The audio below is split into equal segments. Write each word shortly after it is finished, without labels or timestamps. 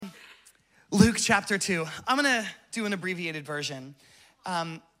Luke chapter 2. I'm gonna do an abbreviated version.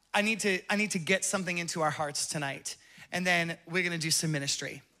 I need to get something into our hearts tonight, and then we're gonna do some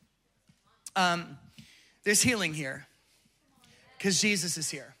ministry. There's healing here, because Jesus is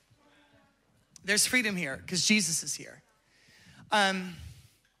here. There's freedom here, because Jesus is here. A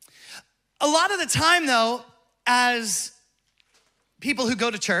lot of the time, though, as people who go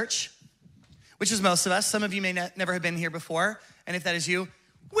to church, which is most of us, some of you may never have been here before, and if that is you,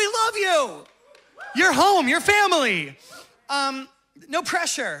 we love you. You're home, you're family. No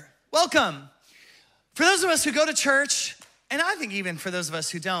pressure, welcome. For those of us who go to church, and I think even for those of us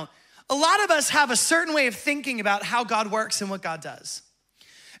who don't, a lot of us have a certain way of thinking about how God works and what God does.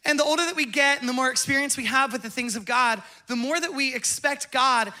 And the older that we get and the more experience we have with the things of God, the more that we expect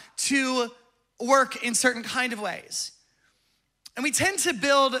God to work in certain kind of ways. And we tend to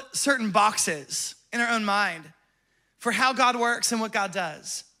build certain boxes in our own mind for how God works and what God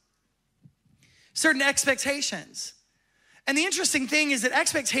does. Certain expectations. And the interesting thing is that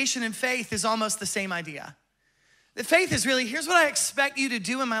expectation and faith is almost the same idea. The faith is really, here's what I expect you to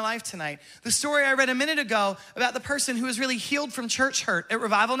do in my life tonight. The story I read a minute ago about the person who was really healed from church hurt at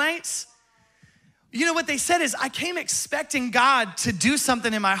revival nights. You know what they said is, I came expecting God to do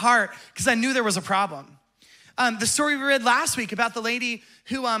something in my heart because I knew there was a problem. The story we read last week about the lady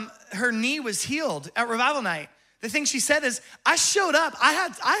who her knee was healed at revival night. The thing she said is, I showed up, I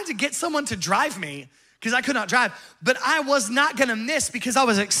had to get someone to drive me because I could not drive, but I was not gonna miss because I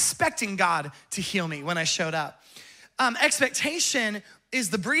was expecting God to heal me when I showed up. Expectation is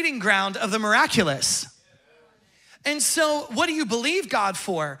the breeding ground of the miraculous. And so what do you believe God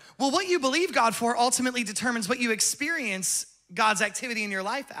for? Well, what you believe God for ultimately determines what you experience God's activity in your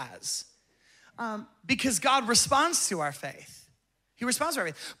life as. Because God responds to our faith. He responds to our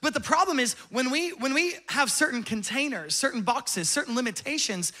faith. But the problem is when we have certain containers, certain boxes, certain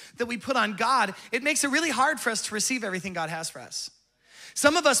limitations that we put on God, it makes it really hard for us to receive everything God has for us.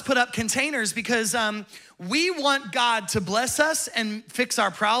 Some of us put up containers because we want God to bless us and fix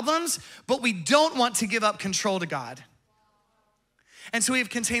our problems, but we don't want to give up control to God. And so we have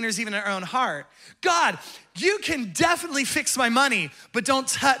containers even in our own heart. God, you can definitely fix my money, but don't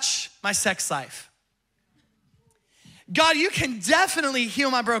touch my sex life. God, you can definitely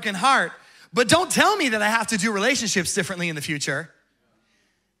heal my broken heart, but don't tell me that I have to do relationships differently in the future,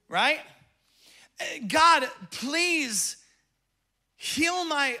 right? God, please heal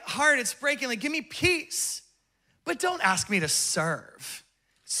my heart, it's breaking, like give me peace, but don't ask me to serve.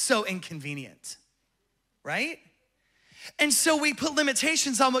 It's so inconvenient, right? And so we put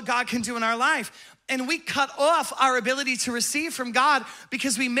limitations on what God can do in our life, and we cut off our ability to receive from God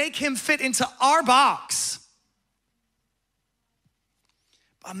because we make him fit into our box.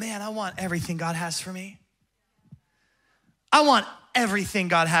 But man, I want everything God has for me. I want everything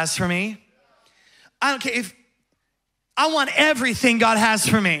God has for me. I don't care if, I want everything God has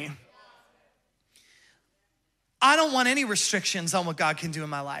for me. I don't want any restrictions on what God can do in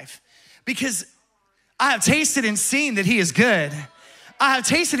my life because I have tasted and seen that he is good. I have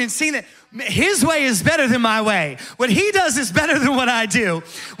tasted and seen that his way is better than my way. What he does is better than what I do.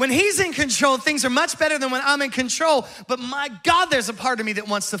 When he's in control, things are much better than when I'm in control. But my God, there's a part of me that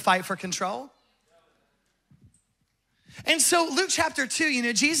wants to fight for control. And so Luke chapter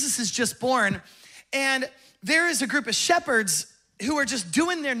 2, Jesus is just born, and there is a group of shepherds who are just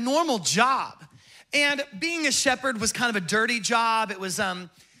doing their normal job. And being a shepherd was kind of a dirty job. It was kind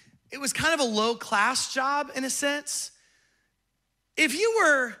of a low-class job in a sense. If you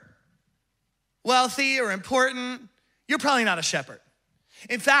were wealthy or important, you're probably not a shepherd.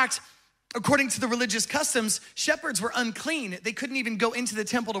 In fact, according to the religious customs, shepherds were unclean. They couldn't even go into the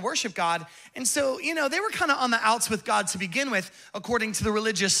temple to worship God. And so, they were kind of on the outs with God to begin with, according to the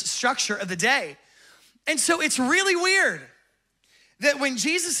religious structure of the day. And so it's really weird that when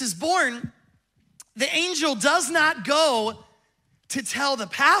Jesus is born, the angel does not go to tell the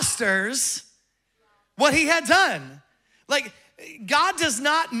pastors what he had done. Like, God does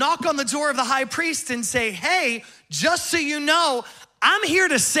not knock on the door of the high priest and say, hey, just so you know, I'm here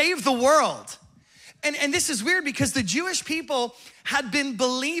to save the world. And this is weird because the Jewish people had been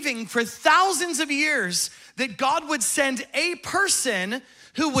believing for thousands of years that God would send a person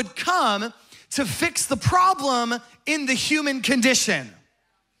who would come to fix the problem in the human condition.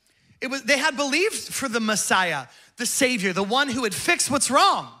 They had believed for the Messiah, the Savior, the one who would fix what's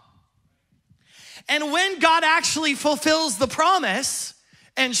wrong. And when God actually fulfills the promise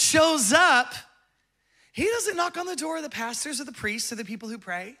and shows up, he doesn't knock on the door of the pastors or the priests or the people who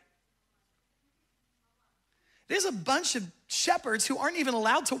pray. There's a bunch of shepherds who aren't even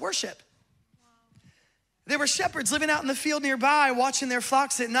allowed to worship. There were shepherds living out in the field nearby, watching their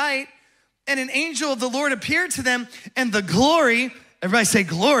flocks at night, and an angel of the Lord appeared to them, and the glory, everybody say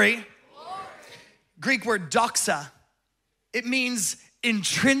glory. Glory. Greek word doxa. It means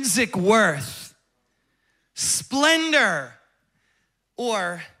intrinsic worth, splendor,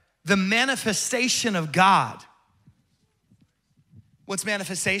 or the manifestation of God. What's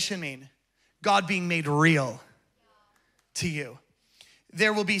manifestation mean? God being made real to you.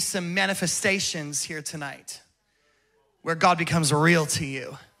 There will be some manifestations here tonight where God becomes real to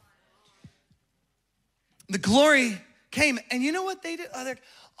you. The glory came, and you know what they did?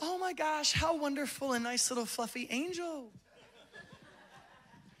 Oh my gosh, how wonderful, a nice little fluffy angel.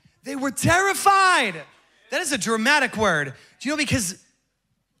 They were terrified. That is a dramatic word. Do you know,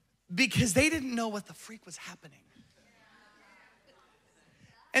 because they didn't know what the freak was happening.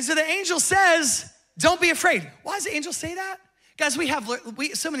 And so the angel says, don't be afraid. Why does the angel say that? Guys,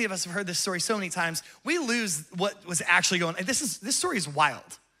 so many of us have heard this story so many times. We lose what was actually going on. This story is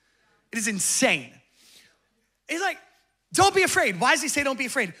wild. It is insane. He's like, don't be afraid. Why does he say don't be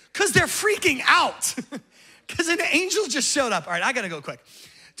afraid? Because they're freaking out. Because an angel just showed up. All right, I gotta go quick.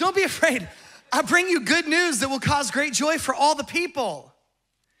 Don't be afraid. I bring you good news that will cause great joy for all the people.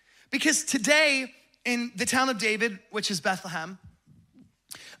 Because today in the town of David, which is Bethlehem,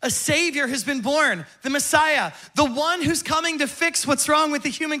 a Savior has been born, the Messiah, the one who's coming to fix what's wrong with the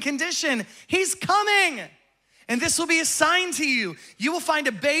human condition. He's coming. And this will be a sign to you. You will find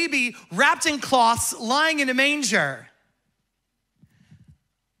a baby wrapped in cloths lying in a manger.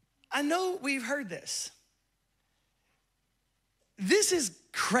 I know we've heard this. This is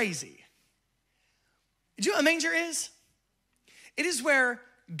crazy. Do you know what a manger is? It is where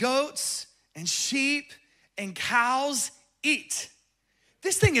goats and sheep and cows eat.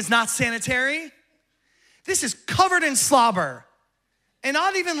 This thing is not sanitary. This is covered in slobber. And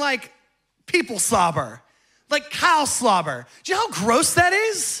not even like people slobber, like cow slobber. Do you know how gross that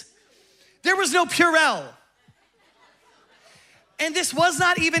is? There was no Purell. And this was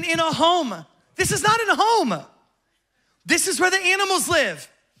not even in a home. This is not in a home. This is where the animals live.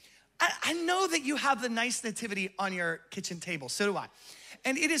 I know that you have the nice nativity on your kitchen table, so do I.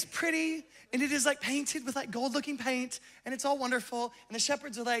 And it is pretty, and it is like painted with like gold looking paint, and it's all wonderful. And the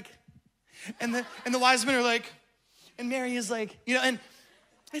shepherds are like, and the wise men are like, and Mary is like, you know, and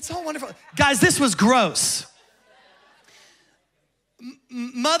it's all wonderful. Guys, this was gross.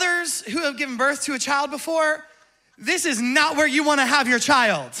 Mothers who have given birth to a child before, this is not where you want to have your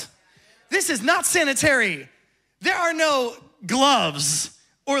child. This is not sanitary. There are no gloves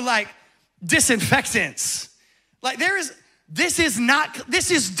or like disinfectants. Like this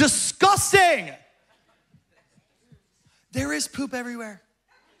is disgusting. There is poop everywhere.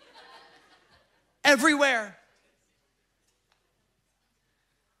 Everywhere.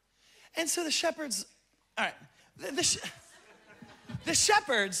 And so the shepherds, all right, the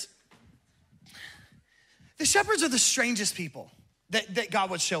shepherds are the strangest people that God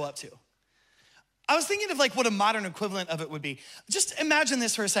would show up to. I was thinking of like what a modern equivalent of it would be. Just imagine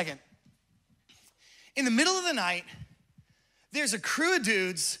this for a second. In the middle of the night, there's a crew of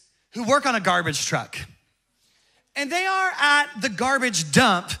dudes who work on a garbage truck. And they are at the garbage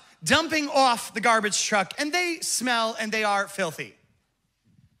dump, dumping off the garbage truck, and they smell and they are filthy.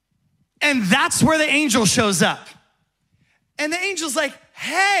 And that's where the angel shows up. And the angel's like,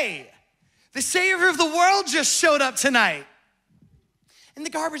 hey, the Savior of the world just showed up tonight. And the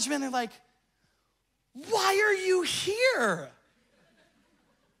garbage men are like, why are you here?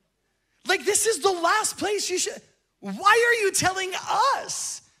 Like, this is the last place you should. Why are you telling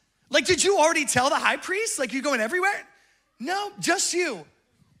us? Like, did you already tell the high priest? Like, you going everywhere? No, just you.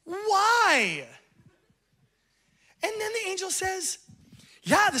 Why? And then the angel says,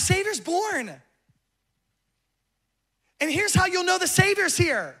 yeah, the Savior's born. And here's how you'll know the Savior's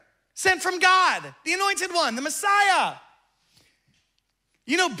here. Sent from God, the anointed one, the Messiah.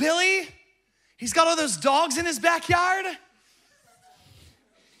 You know Billy? He's got all those dogs in his backyard.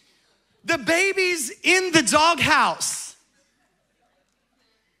 The baby's in the doghouse,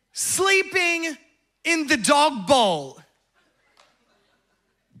 sleeping in the dog bowl.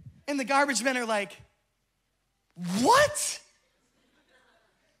 And the garbage men are like, what?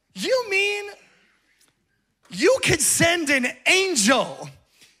 You mean you could send an angel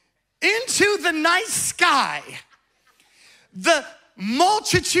into the night sky? The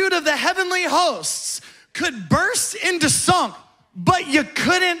multitude of the heavenly hosts could burst into song, but you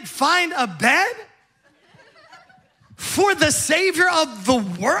couldn't find a bed for the Savior of the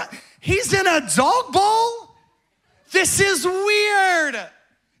world? He's in a dog bowl? This is weird.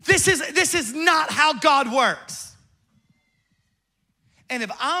 This is not how God works. And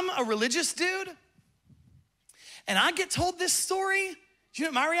if I'm a religious dude and I get told this story, do you know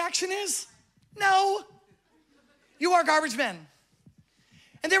what my reaction is? No, you are garbage men.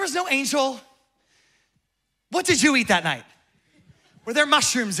 And there was no angel. What did you eat that night? Were there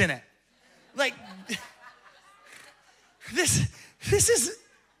mushrooms in it? Like, this is,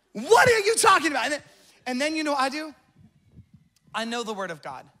 what are you talking about? And then you know what I do? I know the word of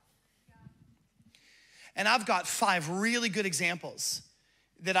God. And I've got 5 really good examples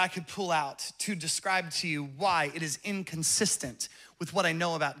that I could pull out to describe to you why it is inconsistent with what I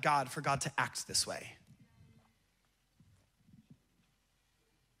know about God for God to act this way.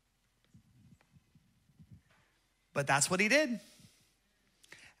 But that's what he did.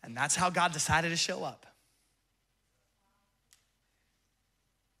 And that's how God decided to show up.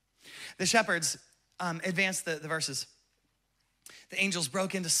 The shepherds advanced the verses. The angels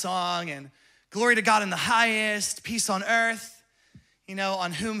broke into song and glory to God in the highest, peace on earth,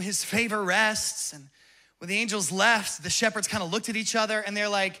 on whom his favor rests. And when the angels left, the shepherds kind of looked at each other and they're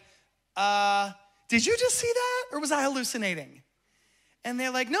like, did you just see that? Or was I hallucinating? And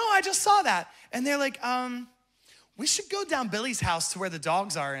they're like, no, I just saw that. And they're like, we should go down Billy's house to where the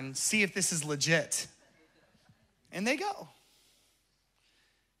dogs are and see if this is legit. And they go.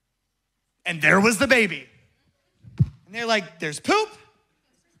 And there was the baby. And they're like, there's poop.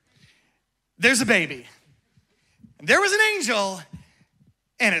 There's a baby. And there was an angel.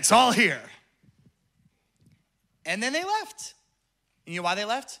 And it's all here. And then they left. And you know why they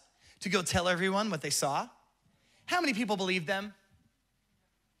left? To go tell everyone what they saw. How many people believed them?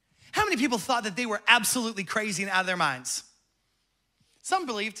 How many people thought that they were absolutely crazy and out of their minds? Some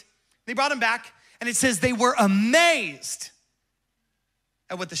believed. They brought him back, and it says they were amazed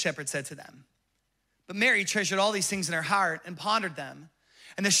at what the shepherd said to them. But Mary treasured all these things in her heart and pondered them.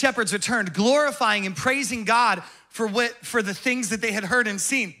 And the shepherds returned, glorifying and praising God for the things that they had heard and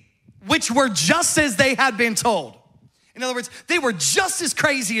seen, which were just as they had been told. In other words, they were just as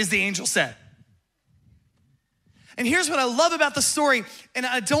crazy as the angel said. And here's what I love about the story, and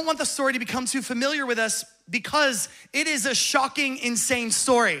I don't want the story to become too familiar with us because it is a shocking, insane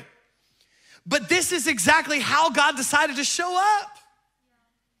story. But this is exactly how God decided to show up.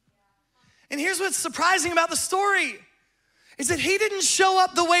 And here's what's surprising about the story is that he didn't show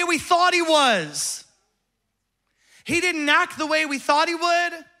up the way we thought he was. He didn't act the way we thought he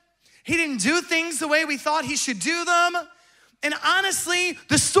would. He didn't do things the way we thought he should do them. And honestly,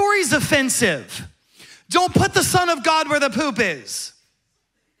 the story's offensive. Don't put the Son of God where the poop is.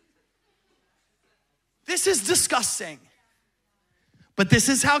 This is disgusting. But this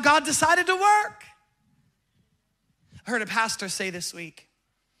is how God decided to work. I heard a pastor say this week,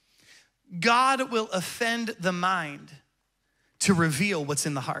 God will offend the mind to reveal what's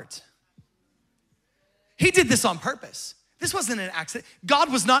in the heart. He did this on purpose. This wasn't an accident.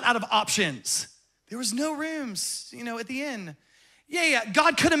 God was not out of options. There was no rooms, at the inn. Yeah,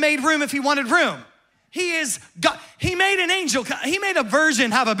 God could have made room if he wanted room. He is God. He made an angel. He made a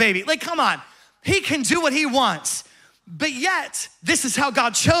virgin have a baby. Like, come on. He can do what he wants. But yet, this is how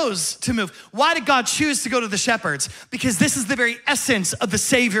God chose to move. Why did God choose to go to the shepherds? Because this is the very essence of the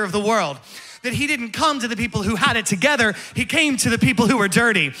Savior of the world. That he didn't come to the people who had it together. He came to the people who were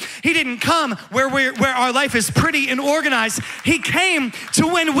dirty. He didn't come where our life is pretty and organized. He came to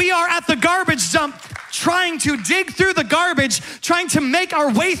when we are at the garbage dump, trying to dig through the garbage, trying to make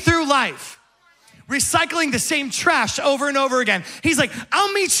our way through life. Recycling the same trash over and over again. He's like,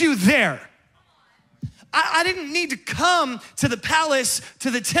 I'll meet you there. I didn't need to come to the palace, to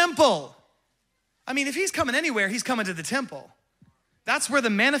the temple. I mean, if he's coming anywhere, he's coming to the temple. That's where the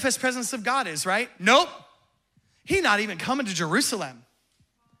manifest presence of God is, right? Nope. He's not even coming to Jerusalem.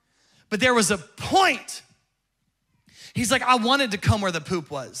 But there was a point. He's like, I wanted to come where the poop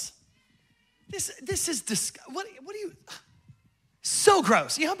was. This is, what do you, so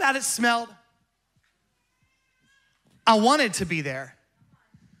gross. You know how bad it smelled? I wanted to be there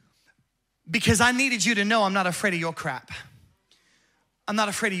because I needed you to know I'm not afraid of your crap. I'm not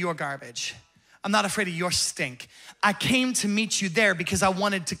afraid of your garbage. I'm not afraid of your stink. I came to meet you there because I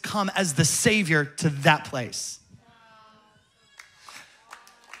wanted to come as the Savior to that place.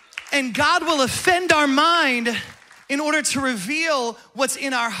 And God will offend our mind in order to reveal what's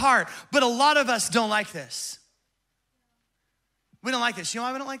in our heart. But a lot of us don't like this. We don't like this. You know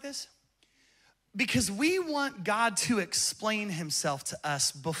why we don't like this? Because we want God to explain himself to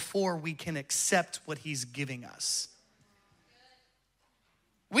us before we can accept what he's giving us.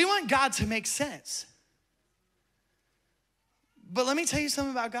 We want God to make sense. But let me tell you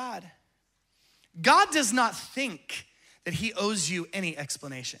something about God. God does not think that he owes you any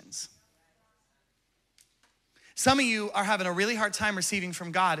explanations. Some of you are having a really hard time receiving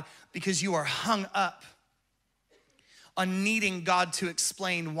from God because you are hung up on needing God to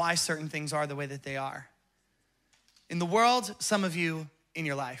explain why certain things are the way that they are. In the world, some of you in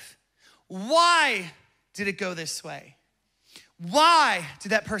your life. Why did it go this way? Why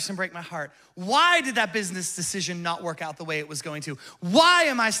did that person break my heart? Why did that business decision not work out the way it was going to? Why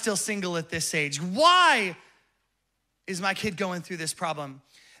am I still single at this age? Why is my kid going through this problem?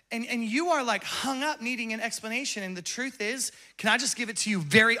 And you are like hung up needing an explanation. And the truth is, can I just give it to you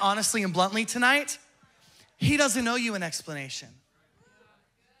very honestly and bluntly tonight? He doesn't owe you an explanation.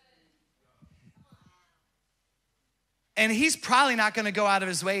 And he's probably not gonna go out of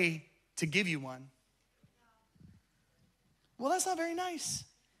his way to give you one. Well, that's not very nice.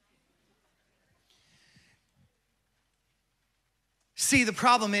 See, the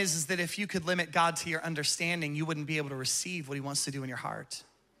problem is that if you could limit God to your understanding, you wouldn't be able to receive what he wants to do in your heart.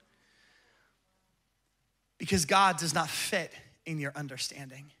 Because God does not fit in your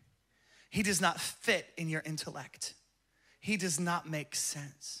understanding. He does not fit in your intellect. He does not make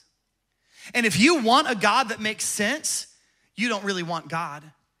sense. And if you want a God that makes sense, you don't really want God.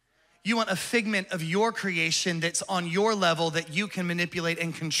 You want a figment of your creation that's on your level that you can manipulate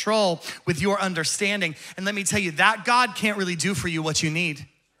and control with your understanding. And let me tell you, that God can't really do for you what you need.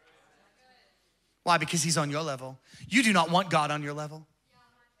 Why? Because he's on your level. You do not want God on your level.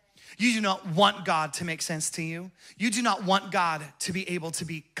 You do not want God to make sense to you. You do not want God to be able to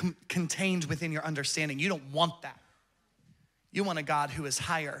be contained within your understanding. You don't want that. You want a God who is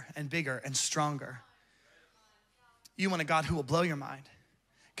higher and bigger and stronger. You want a God who will blow your mind.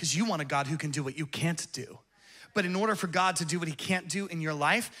 Because you want a God who can do what you can't do. But in order for God to do what he can't do in your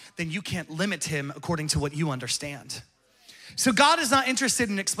life, then you can't limit him according to what you understand. So God is not interested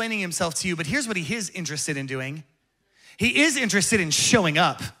in explaining himself to you, but here's what he is interested in doing. He is interested in showing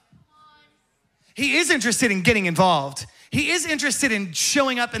up. He is interested in getting involved. He is interested in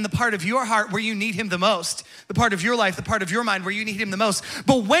showing up in the part of your heart where you need him the most, the part of your life, the part of your mind where you need him the most.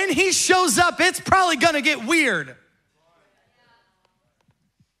 But when he shows up, it's probably gonna get weird.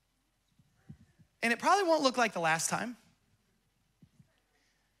 And it probably won't look like the last time.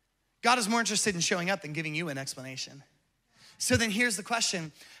 God is more interested in showing up than giving you an explanation. So then here's the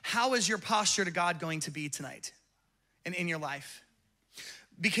question. How is your posture to God going to be tonight and in your life?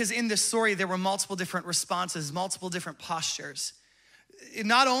 Because in this story, there were multiple different responses, multiple different postures.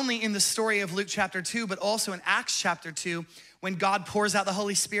 Not only in the story of Luke chapter 2, but also in Acts chapter 2, when God pours out the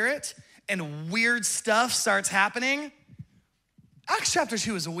Holy Spirit and weird stuff starts happening. Acts chapter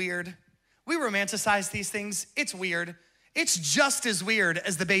 2 is weird. We romanticize these things. It's weird. It's just as weird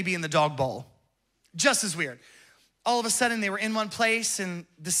as the baby in the dog bowl. Just as weird. All of a sudden, they were in one place, and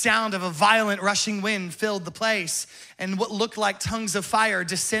the sound of a violent rushing wind filled the place, and what looked like tongues of fire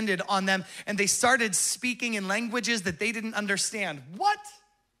descended on them, and they started speaking in languages that they didn't understand. What?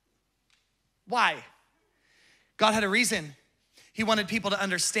 Why? God had a reason. He wanted people to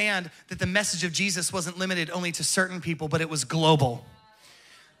understand that the message of Jesus wasn't limited only to certain people, but it was global.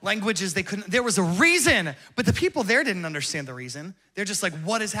 Languages they couldn't, there was a reason, but the people there didn't understand the reason. They're just like,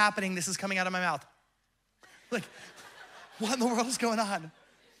 what is happening? This is coming out of my mouth. Like, what in the world is going on?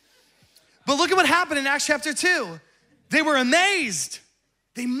 But look at what happened in Acts chapter 2. They were amazed.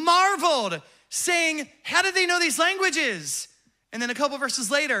 They marveled, saying, how did they know these languages? And then a couple verses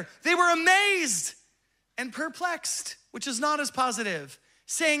later, they were amazed and perplexed, which is not as positive,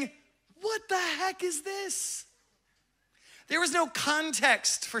 saying, what the heck is this? There was no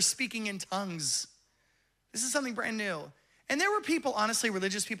context for speaking in tongues. This is something brand new. And there were people, honestly,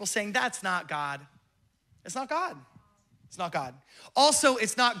 religious people saying, that's not God. It's not God. It's not God. Also,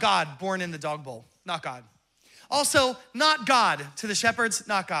 it's not God born in the dog bowl. Not God. Also, not God to the shepherds.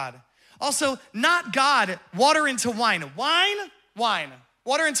 Not God. Also, not God, water into wine. Wine? Wine.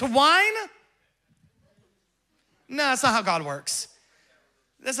 Water into wine? No, that's not how God works.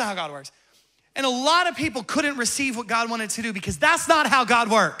 That's not how God works. And a lot of people couldn't receive what God wanted to do because that's not how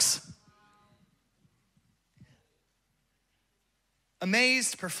God works.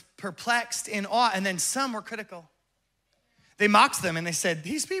 Amazed, perplexed, in awe, and then some were critical. They mocked them and they said,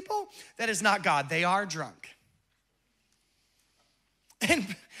 these people, that is not God. They are drunk.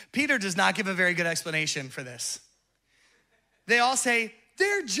 And Peter does not give a very good explanation for this. They all say,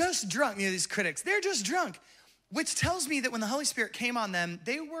 they're just drunk. You know, these critics, they're just drunk. Which tells me that when the Holy Spirit came on them,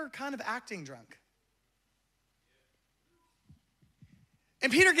 they were kind of acting drunk.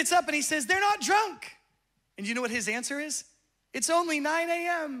 And Peter gets up and he says, they're not drunk. And you know what his answer is? It's only 9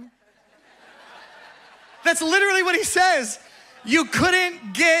 a.m. That's literally what he says. You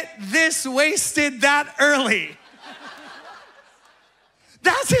couldn't get this wasted that early.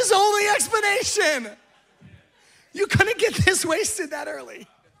 That's his only explanation. You couldn't get this wasted that early.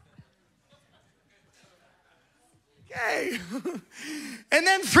 Yay. And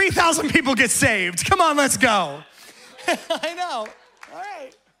then 3,000 people get saved. Come on, let's go. I know. All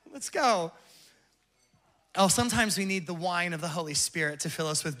right, let's go. Oh, sometimes we need the wine of the Holy Spirit to fill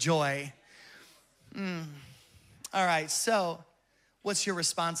us with joy. All right, so what's your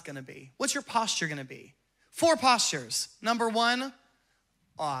response gonna be? What's your posture gonna be? 4 postures. Number 1,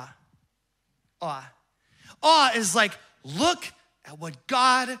 awe. Awe. Awe is like, look at what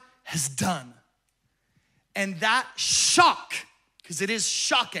God has done. And that shock, because it is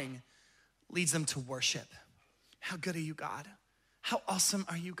shocking, leads them to worship. How good are you, God? How awesome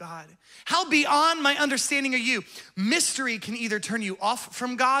are you, God? How beyond my understanding are you? Mystery can either turn you off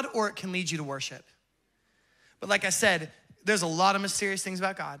from God or it can lead you to worship. But like I said, there's a lot of mysterious things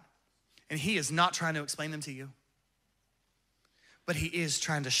about God, and he is not trying to explain them to you. But he is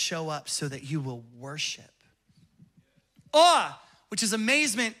trying to show up so that you will worship. Awe, which is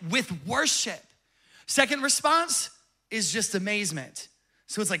amazement with worship. Second response is just amazement.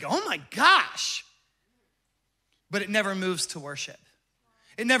 So it's like, oh my gosh. But it never moves to worship.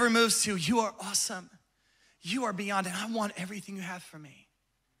 It never moves to, you are awesome. You are beyond, and I want everything you have for me.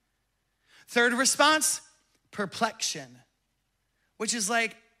 Third response, perplexion, which is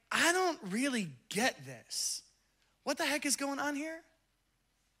like, I don't really get this. What the heck is going on here?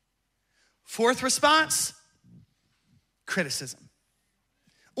 Fourth response, criticism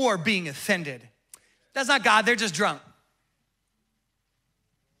or being offended. That's not God, they're just drunk.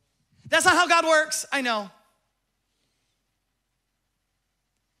 That's not how God works, I know.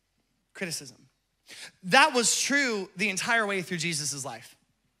 Criticism. That was true the entire way through Jesus' life.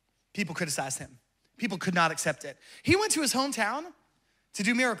 People criticized him. People could not accept it. He went to his hometown to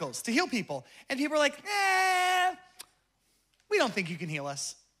do miracles, to heal people. And people were like, we don't think you can heal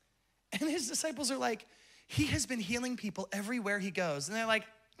us. And his disciples are like, he has been healing people everywhere he goes. And they're like,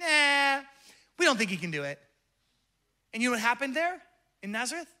 we don't think he can do it. And you know what happened there in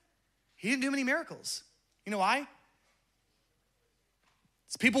Nazareth? He didn't do many miracles. You know why?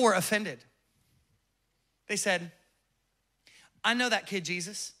 People were offended. They said, I know that kid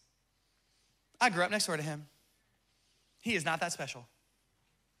Jesus. I grew up next door to him. He is not that special.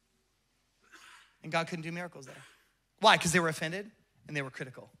 And God couldn't do miracles there. Why? Because they were offended and they were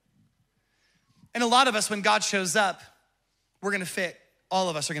critical. And a lot of us, when God shows up, all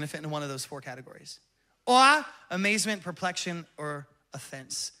of us are gonna fit into one of those 4 categories. Awe, amazement, perplexion, or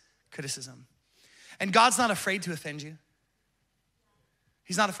offense, criticism. And God's not afraid to offend you.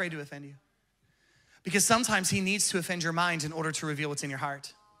 He's not afraid to offend you. Because sometimes he needs to offend your mind in order to reveal what's in your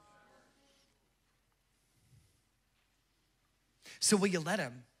heart. So will you let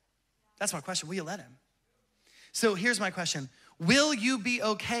him? That's my question, will you let him? So here's my question. Will you be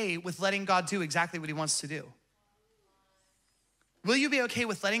okay with letting God do exactly what he wants to do? Will you be okay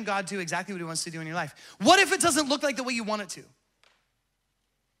with letting God do exactly what he wants to do in your life? What if it doesn't look like the way you want it to?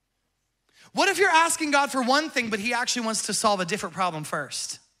 What if you're asking God for one thing, but he actually wants to solve a different problem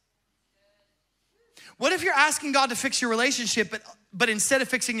first? What if you're asking God to fix your relationship, but instead of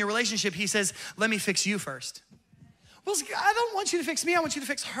fixing your relationship, he says, let me fix you first? Well, I don't want you to fix me, I want you to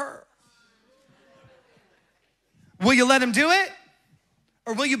fix her. Will you let him do it?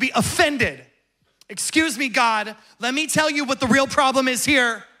 Or will you be offended? Excuse me, God, let me tell you what the real problem is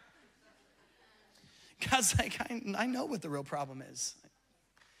here. God's like, I know what the real problem is.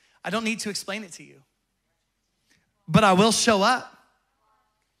 I don't need to explain it to you, but I will show up.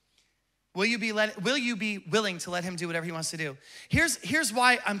 Will you be willing to let him do whatever he wants to do? Here's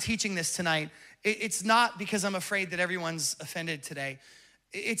why I'm teaching this tonight. It's not because I'm afraid that everyone's offended today.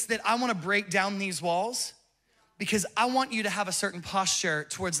 It's that I want to break down these walls because I want you to have a certain posture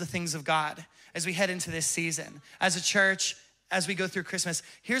towards the things of God as we head into this season. As a church, as we go through Christmas,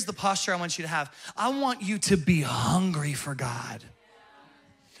 here's the posture I want you to have. I want you to be hungry for God.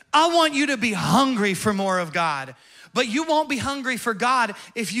 I want you to be hungry for more of God. But you won't be hungry for God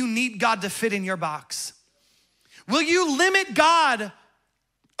if you need God to fit in your box. Will you limit God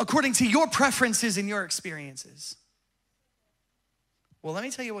according to your preferences and your experiences? Well, let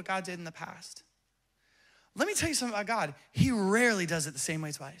me tell you what God did in the past. Let me tell you something about God. He rarely does it the same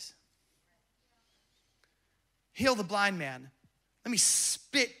way twice. Heal the blind man. Let me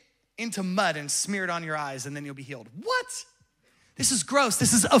spit into mud and smear it on your eyes and then you'll be healed. What? This is gross.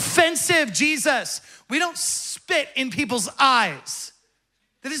 This is offensive, Jesus. We don't spit in people's eyes.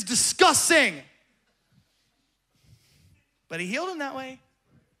 That is disgusting. But he healed him that way.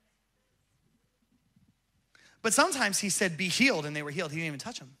 But sometimes he said, be healed, and they were healed. He didn't even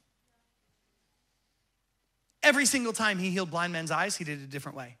touch them. Every single time he healed blind men's eyes, he did it a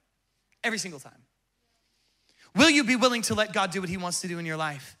different way. Every single time. Will you be willing to let God do what he wants to do in your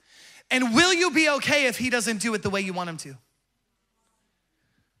life? And will you be okay if he doesn't do it the way you want him to?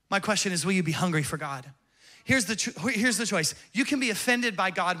 My question is, will you be hungry for God? Here's the choice. You can be offended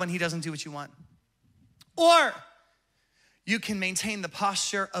by God when he doesn't do what you want. Or you can maintain the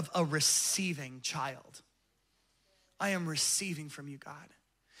posture of a receiving child. I am receiving from you, God.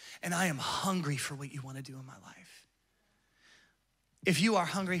 And I am hungry for what you want to do in my life. If you are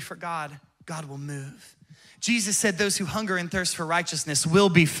hungry for God, God will move. Jesus said those who hunger and thirst for righteousness will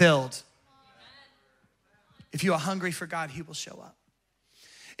be filled. If you are hungry for God, he will show up.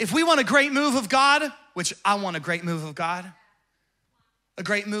 If we want a great move of God, which I want a great move of God, a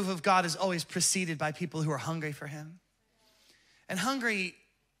great move of God is always preceded by people who are hungry for him. And hungry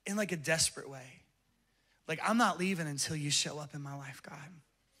in like a desperate way. Like, I'm not leaving until you show up in my life, God.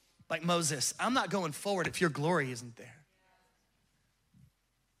 Like Moses, I'm not going forward if your glory isn't there.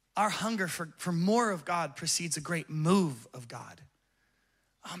 Our hunger for more of God precedes a great move of God.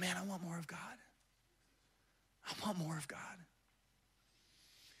 Oh man, I want more of God. I want more of God.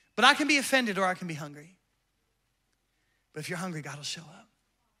 But I can be offended or I can be hungry. But if you're hungry, God will show up.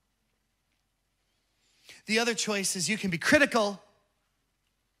 The other choice is you can be critical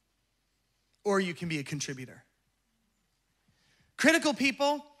or you can be a contributor. Critical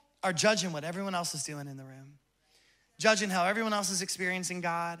people are judging what everyone else is doing in the room, judging how everyone else is experiencing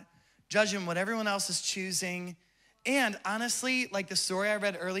God, judging what everyone else is choosing, and honestly, like the story I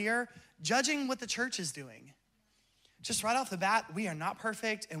read earlier, judging what the church is doing. Just right off the bat, we are not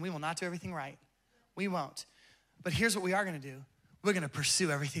perfect and we will not do everything right. We won't. But here's what we are gonna do. We're gonna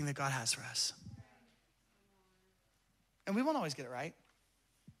pursue everything that God has for us. And we won't always get it right,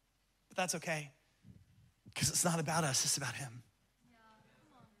 but that's okay, because it's not about us, it's about him.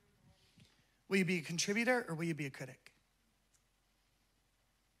 Will you be a contributor or will you be a critic?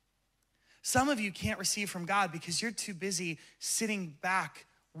 Some of you can't receive from God because you're too busy sitting back,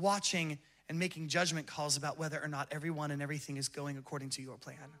 watching, and making judgment calls about whether or not everyone and everything is going according to your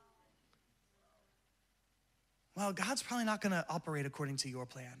plan. Well, God's probably not gonna operate according to your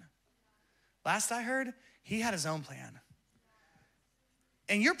plan. Last I heard, he had his own plan.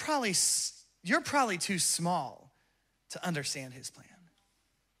 And you're probably too small to understand his plan.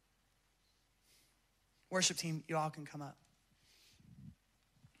 Worship team, you all can come up.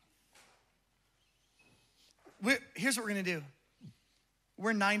 Here's what we're gonna do.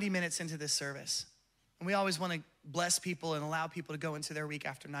 We're 90 minutes into this service. And we always wanna bless people and allow people to go into their week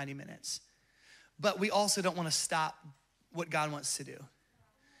after 90 minutes. But we also don't wanna stop what God wants to do.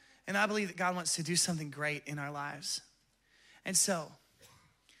 And I believe that God wants to do something great in our lives. And so,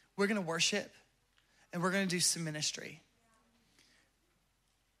 we're gonna worship and we're gonna do some ministry.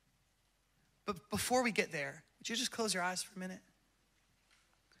 But before we get there, would you just close your eyes for a minute?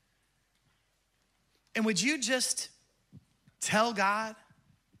 And would you just tell God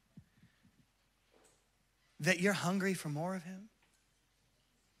that you're hungry for more of him?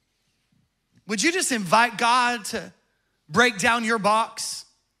 Would you just invite God to break down your box?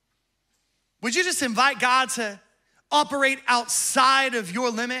 Would you just invite God to operate outside of your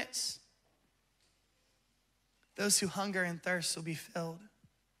limits? Those who hunger and thirst will be filled.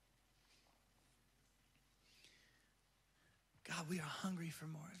 God, we are hungry for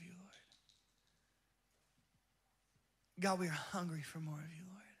more of you, Lord. God, we are hungry for more of you,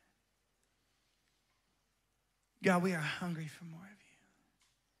 Lord. God, we are hungry for more of you.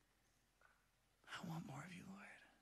 I want more of you.